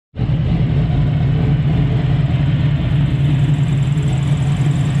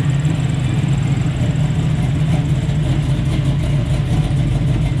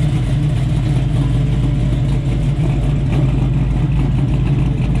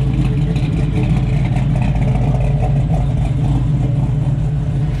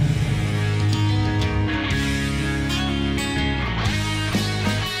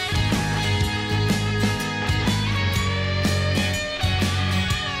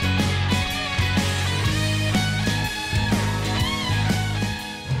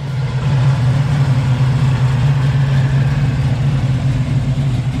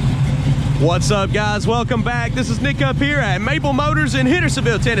What's up, guys? Welcome back. This is Nick up here at Maple Motors in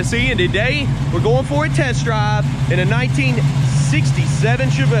Hendersonville, Tennessee, and today we're going for a test drive in a 1967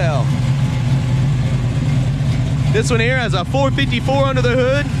 Chevelle. This one here has a 454 under the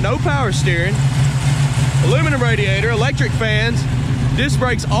hood, no power steering, aluminum radiator, electric fans, disc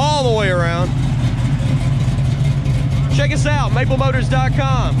brakes all the way around. Check us out,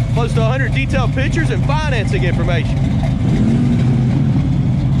 maplemotors.com. Close to 100 detailed pictures and financing information.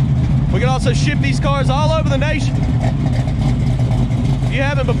 We can also ship these cars all over the nation. If you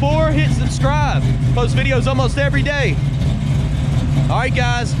haven't before, hit subscribe. Post videos almost every day. All right,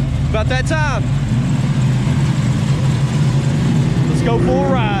 guys, about that time. Let's go for a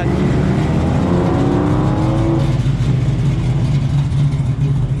ride.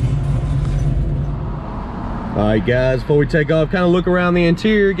 All right, guys, before we take off, kind of look around the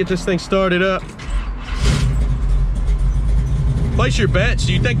interior, get this thing started up. Place your bets.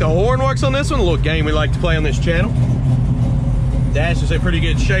 Do you think the horn works on this one? A little game we like to play on this channel. Dash is in pretty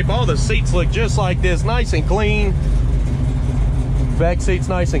good shape. All the seats look just like this, nice and clean. Back seat's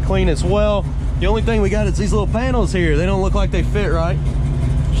nice and clean as well. The only thing we got is these little panels here. They don't look like they fit right.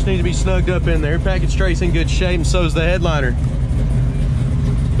 Just need to be snugged up in there. Package trays in good shape, and so is the headliner.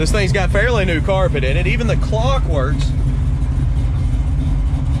 This thing's got fairly new carpet in it. Even the clock works.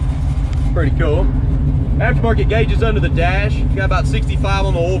 Pretty cool. Aftermarket gauges under the dash. Got about 65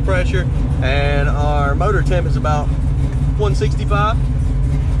 on the oil pressure, and our motor temp is about 165.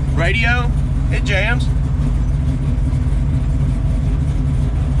 Radio, it jams.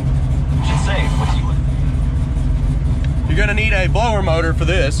 Should say what you would. You're gonna need a blower motor for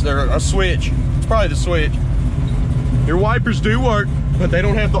this, or a switch. It's probably the switch. Your wipers do work, but they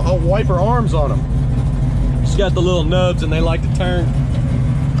don't have the wiper arms on them. Just got the little nubs, and they like to turn.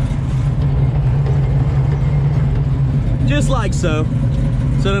 Just like so.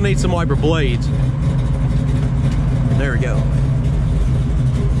 So they'll need some wiper blades. There we go.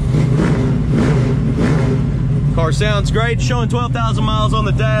 Car sounds great, showing 12,000 miles on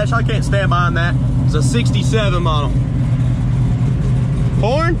the dash. I can't stand behind that. It's a 67 model.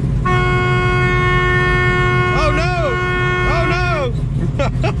 Horn? Oh no! Oh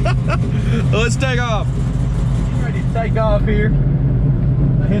no! Let's take off. Ready to take off here.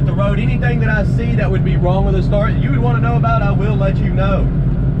 Hit the road. Anything that I see that would be wrong with this car, you would want to know about, I will let you know.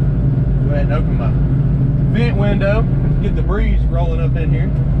 Go ahead and open my vent window. Get the breeze rolling up in here.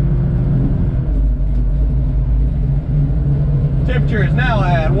 Temperature is now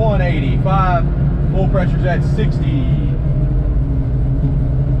at 185. Oil pressure's at 60.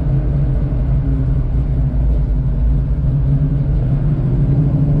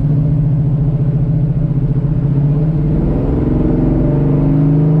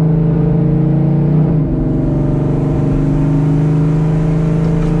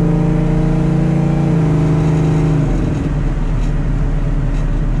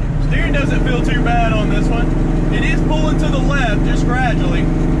 Doesn't feel too bad on this one. It is pulling to the left just gradually.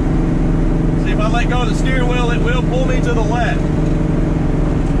 See, if I let go of the steering wheel, it will pull me to the left.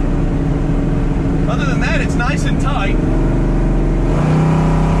 Other than that, it's nice and tight.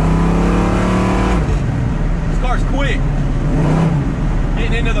 This car's quick.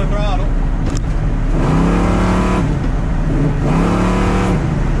 Getting into the throttle.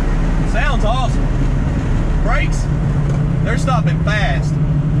 Sounds awesome. Brakes, they're stopping fast.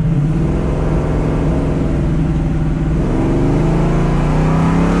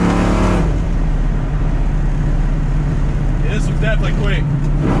 This was definitely quick.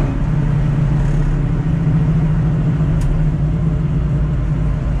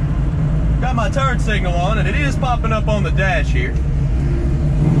 Got my turn signal on, and it is popping up on the dash here.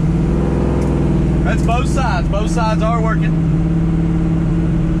 That's both sides. Both sides are working.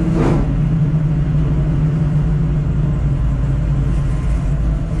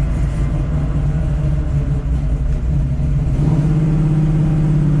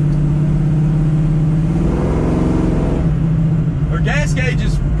 Gas gauge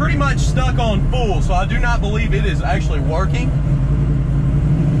is pretty much stuck on full, so I do not believe it is actually working.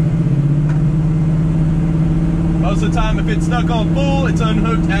 Most of the time, if it's stuck on full, it's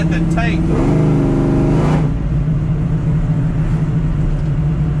unhooked at the tank.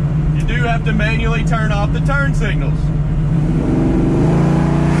 You do have to manually turn off the turn signals.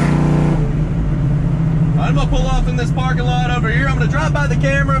 I'm gonna pull off in this parking lot over here. I'm gonna drive by the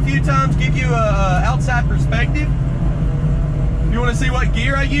camera a few times, give you a outside perspective. If you want to see what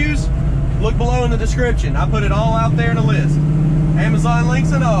gear I use, look below in the description. I put it all out there in a list. Amazon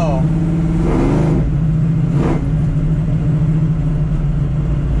links and all.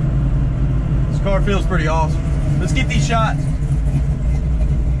 This car feels pretty awesome. Let's get these shots.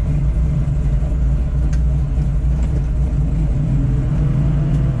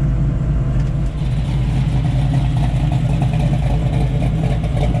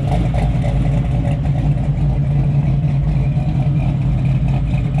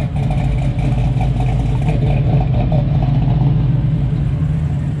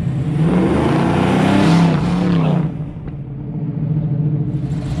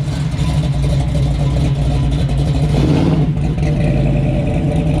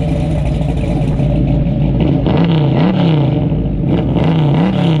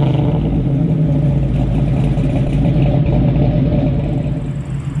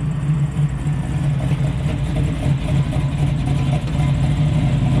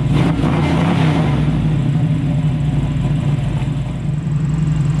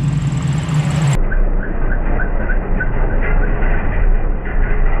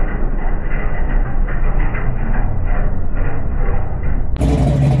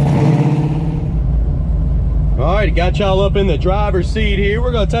 right, got y'all up in the driver's seat here.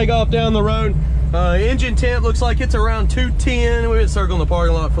 We're gonna take off down the road. Engine temp looks like it's around 210. We've been circling the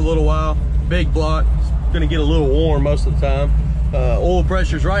parking lot for a little while. Big block, it's gonna get a little warm most of the time. Oil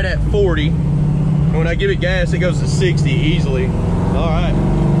pressure's right at 40. And when I give it gas, it goes to 60 easily. All right.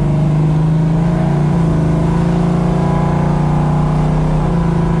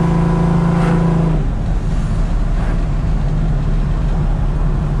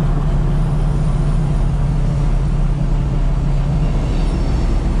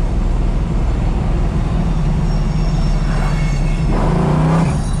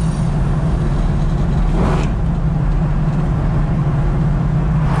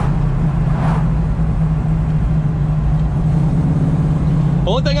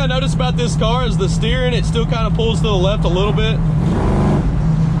 Only thing I noticed about this car is the steering, it still kind of pulls to the left a little bit.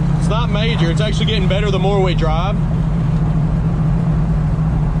 It's not major, it's actually getting better the more we drive.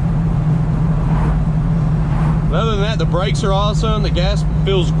 But other than that, the brakes are awesome. The gas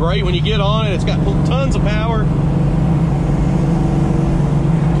feels great when you get on it. It's got tons of power.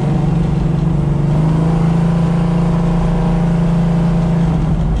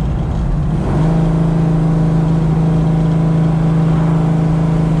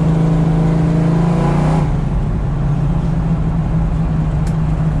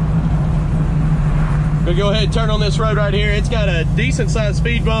 Go ahead and turn on this road right here. It's got a decent sized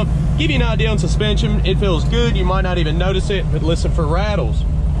speed bump. Give you an idea on suspension. It feels good. You might not even notice it, but listen for rattles.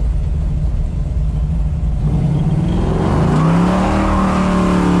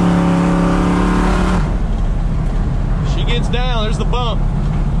 She gets down. There's the bump.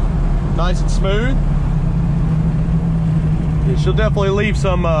 Nice and smooth. Yeah, she'll definitely leave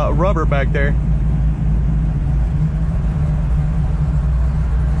some rubber back there.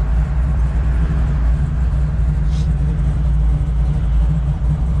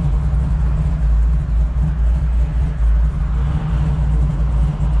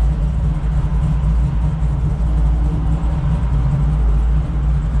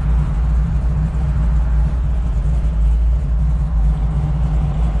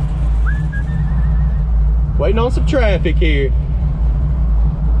 Waiting on some traffic here.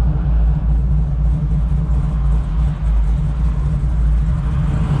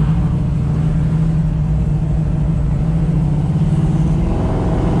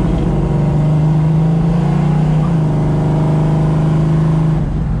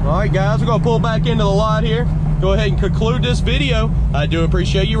 All right, guys, we're gonna pull back into the lot here. Go ahead and conclude this video. I do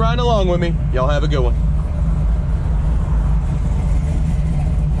appreciate you riding along with me. Y'all have a good one.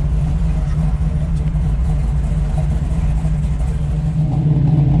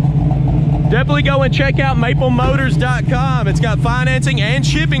 Definitely go and check out maplemotors.com. It's got financing and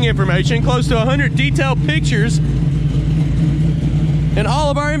shipping information, close to 100 detailed pictures, and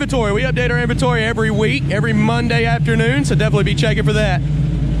all of our inventory. We update our inventory every week, every Monday afternoon, so definitely be checking for that.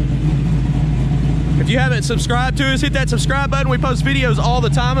 If you haven't subscribed to us, hit that subscribe button. We post videos all the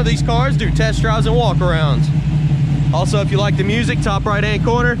time of these cars, do test drives and walk-arounds. Also, if you like the music, top right-hand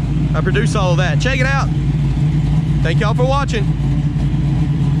corner, I produce all of that. Check it out. Thank y'all for watching.